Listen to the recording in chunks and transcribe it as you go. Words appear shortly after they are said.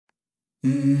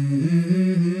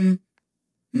Mm-hmm.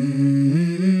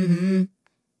 Mm-hmm.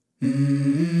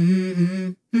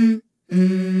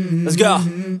 Mm-hmm. Let's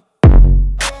go.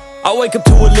 I wake up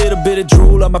to a little bit of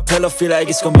drool on my pillow, feel like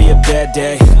it's gonna be a bad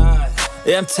day.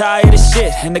 Yeah, I'm tired of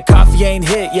shit, and the coffee ain't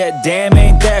hit yet, damn,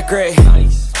 ain't that great.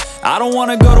 I don't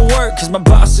wanna go to work, cause my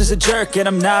boss is a jerk, and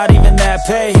I'm not even that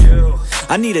paid.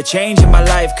 I need a change in my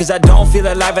life, cause I don't feel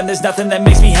alive, and there's nothing that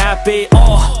makes me happy.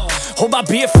 Hold my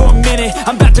beer for a minute,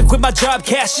 I'm about to quit my job,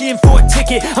 cash in for a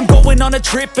ticket. I'm going on a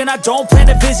trip and I don't plan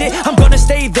to visit. I'm gonna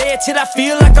stay there till I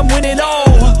feel like I'm winning,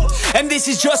 and this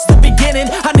is just the beginning.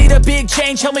 I need a big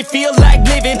change, help me feel like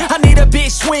living. I need a big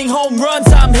swing, home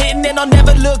runs I'm hitting, and I'll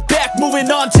never look back,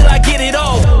 moving on till I get it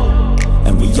all.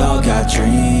 And we all got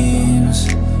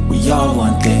dreams, we all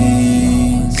want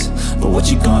things, but what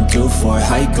you gonna do for it?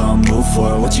 How you gonna move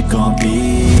for it? What you gonna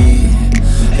be?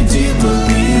 And do you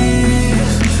believe